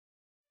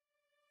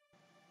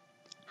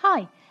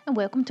Hi and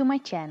welcome to my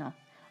channel.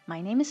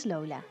 My name is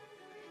Lola.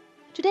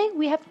 Today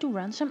we have to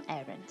run some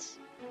errands.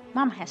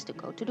 Mom has to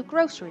go to the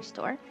grocery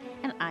store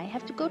and I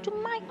have to go to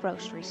my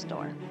grocery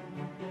store.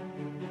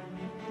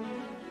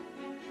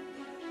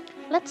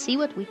 Let's see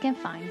what we can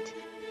find.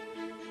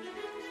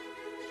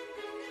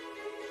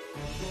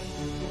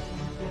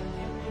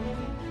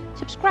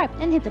 Subscribe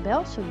and hit the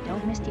bell so you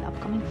don't miss the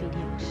upcoming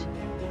videos.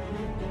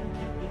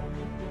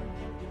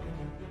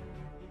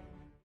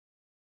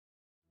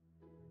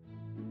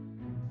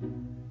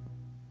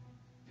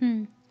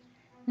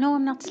 No,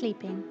 I'm not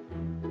sleeping.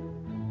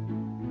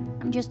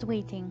 I'm just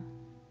waiting.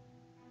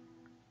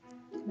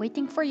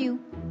 Waiting for you.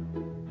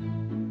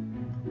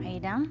 Are you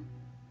done?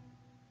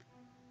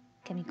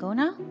 Can we go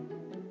now?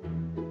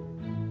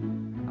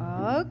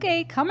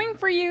 Okay, coming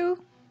for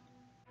you.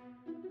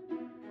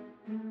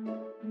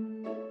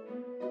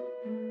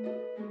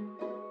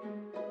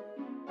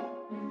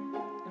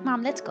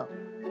 Mom, let's go.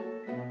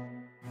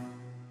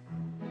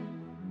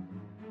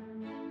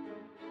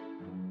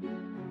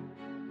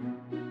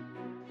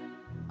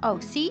 Oh,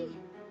 see?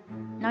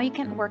 Now you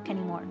can't work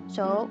anymore,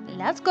 so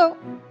let's go.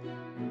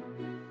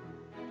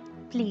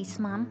 Please,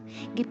 Mom,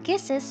 give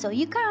kisses so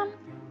you come.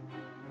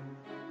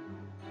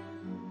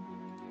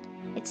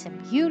 It's a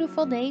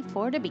beautiful day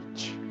for the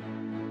beach.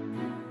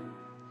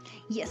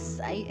 Yes,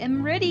 I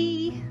am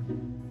ready.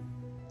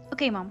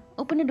 Okay, Mom,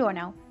 open the door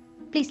now.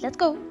 Please, let's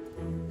go.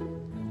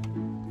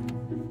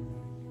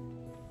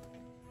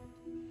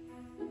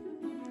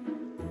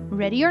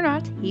 Ready or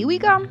not, here we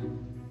come.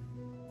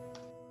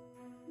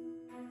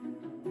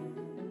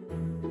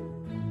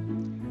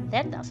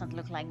 That doesn't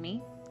look like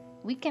me.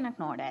 We can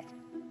ignore that.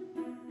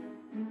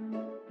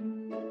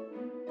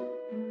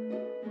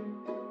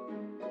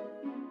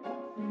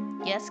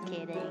 Just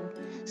kidding.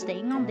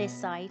 Staying on this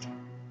side.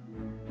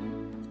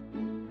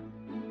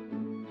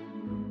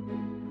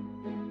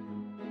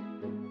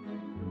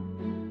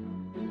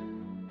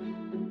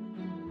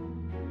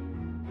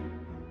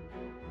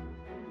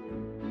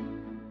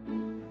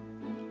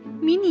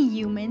 Mini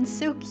humans,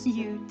 so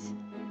cute.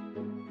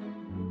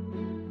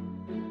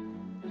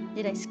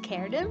 Did I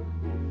scare them?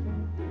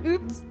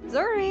 Oops,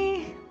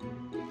 sorry.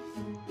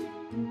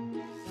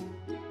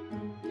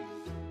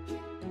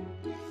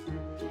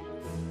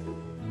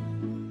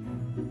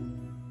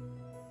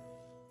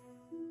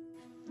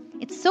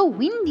 It's so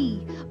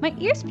windy. My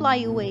ears fly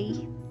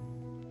away.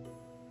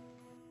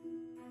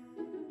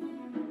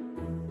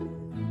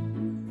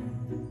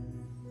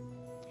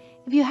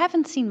 If you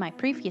haven't seen my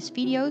previous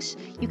videos,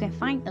 you can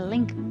find a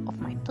link of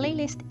my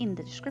playlist in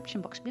the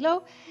description box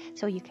below,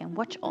 so you can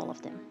watch all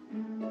of them.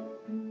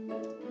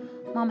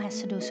 Mom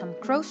has to do some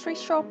grocery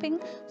shopping,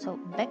 so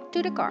back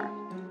to the car.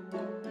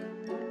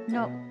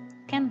 No,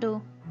 can't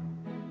do.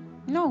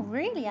 No,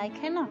 really, I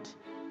cannot.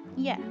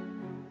 Yeah.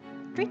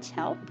 Rich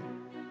help?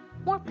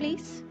 More,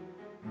 please.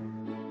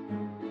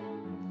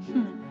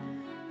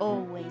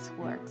 Always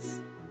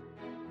works.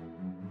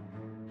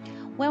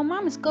 While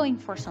Mom is going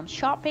for some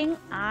shopping,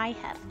 I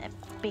have a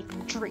big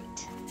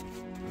treat.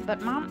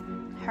 But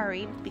Mom,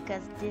 hurry,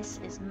 because this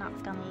is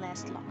not gonna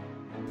last long.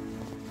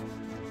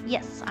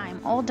 Yes, I'm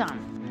all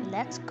done.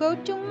 Let's go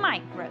to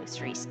my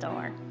grocery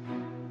store.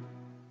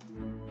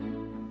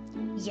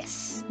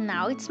 Yes,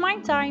 now it's my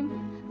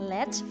time.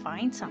 Let's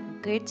find some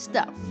good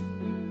stuff.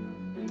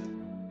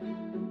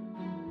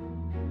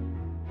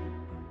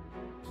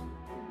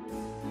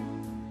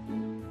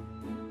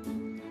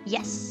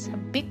 Yes, a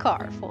big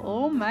car for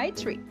all my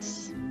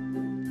treats.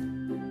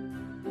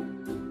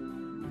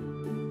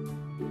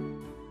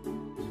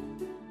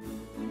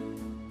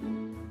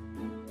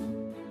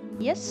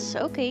 Yes,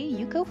 okay,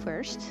 you go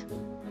first.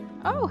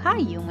 Oh, hi,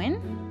 human.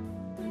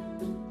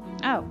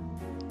 Oh,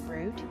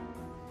 rude.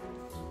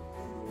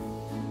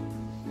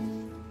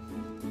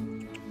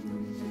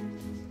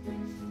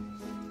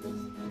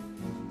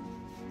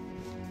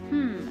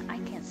 I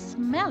can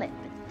smell it,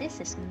 but this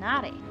is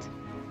not it.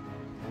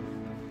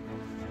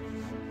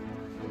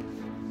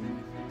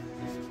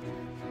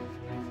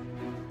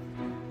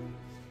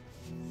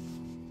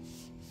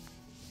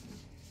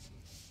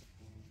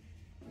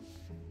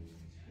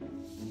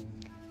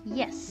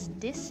 Yes,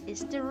 this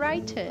is the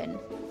right turn.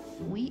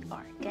 We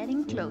are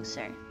getting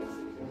closer.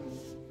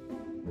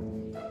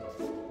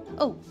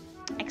 Oh,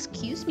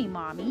 excuse me,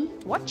 Mommy.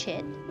 Watch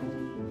it.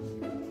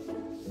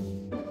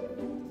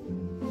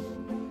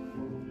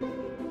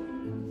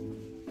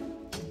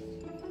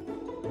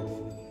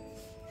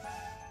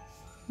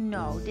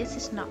 No, this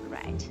is not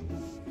right.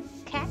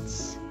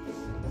 Cats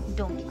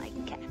don't like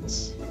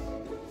cats.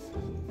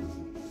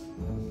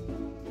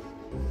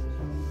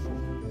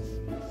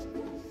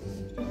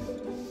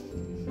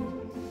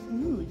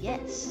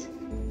 Yes,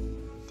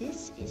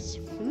 this is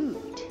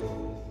food.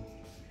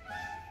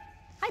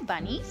 Hi,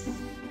 bunnies.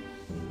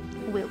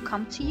 We'll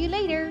come to you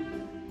later.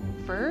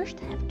 First,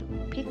 have to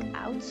pick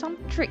out some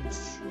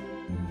treats.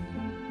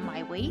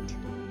 My weight?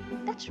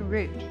 That's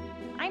rude.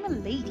 I'm a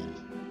lady.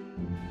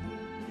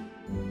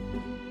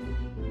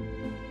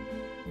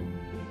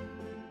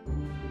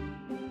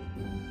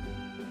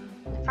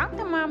 Found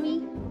them,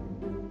 Mommy.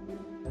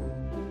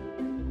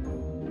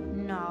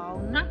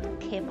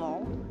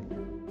 kibble.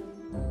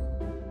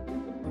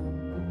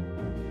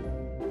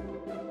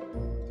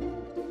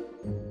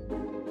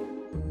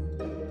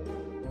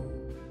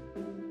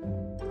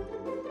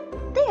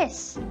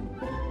 This!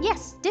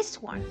 Yes,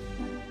 this one.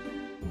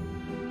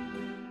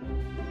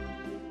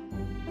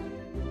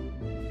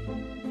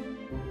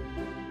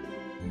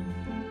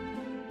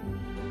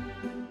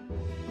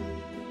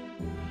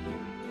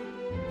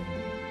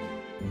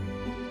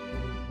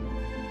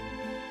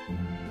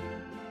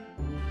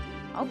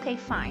 Okay,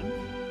 fine.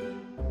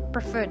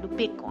 Prefer the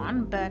big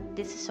one, but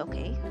this is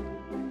okay.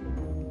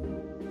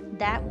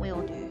 That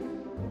will do.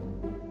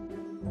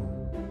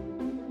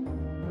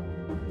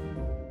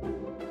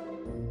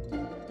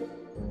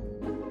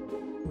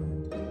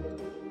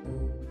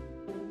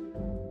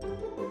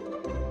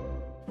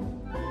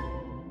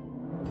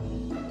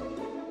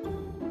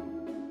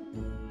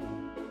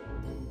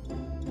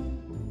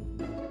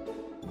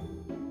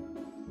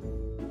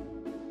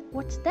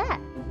 What's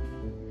that?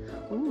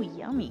 Ooh,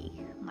 yummy.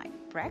 My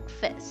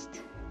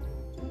breakfast.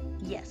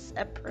 Yes,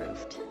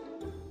 approved.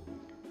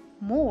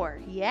 More,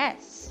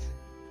 yes.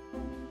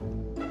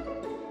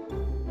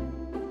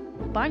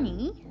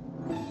 Bunny?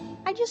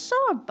 I just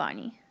saw a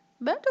bunny.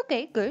 But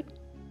okay, good.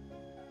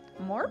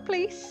 More,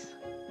 please.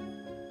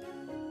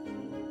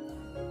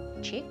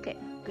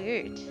 Chicken,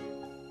 good.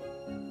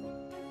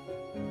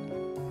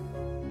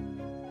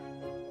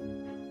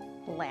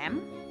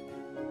 Lamb?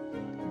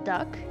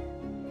 Duck?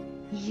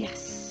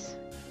 Yes.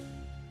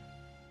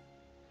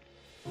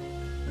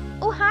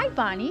 Oh, hi,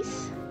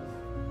 bunnies.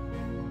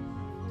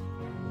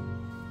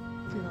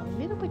 Feel a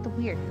little bit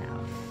weird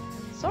now.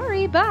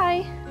 Sorry,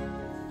 bye.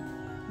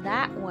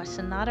 That was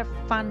another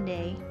fun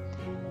day.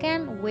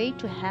 Can't wait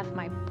to have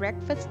my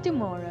breakfast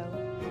tomorrow.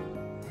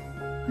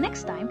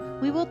 Next time,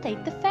 we will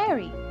take the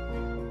ferry.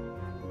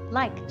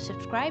 Like,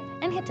 subscribe,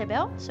 and hit the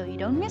bell so you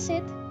don't miss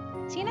it.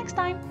 See you next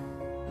time.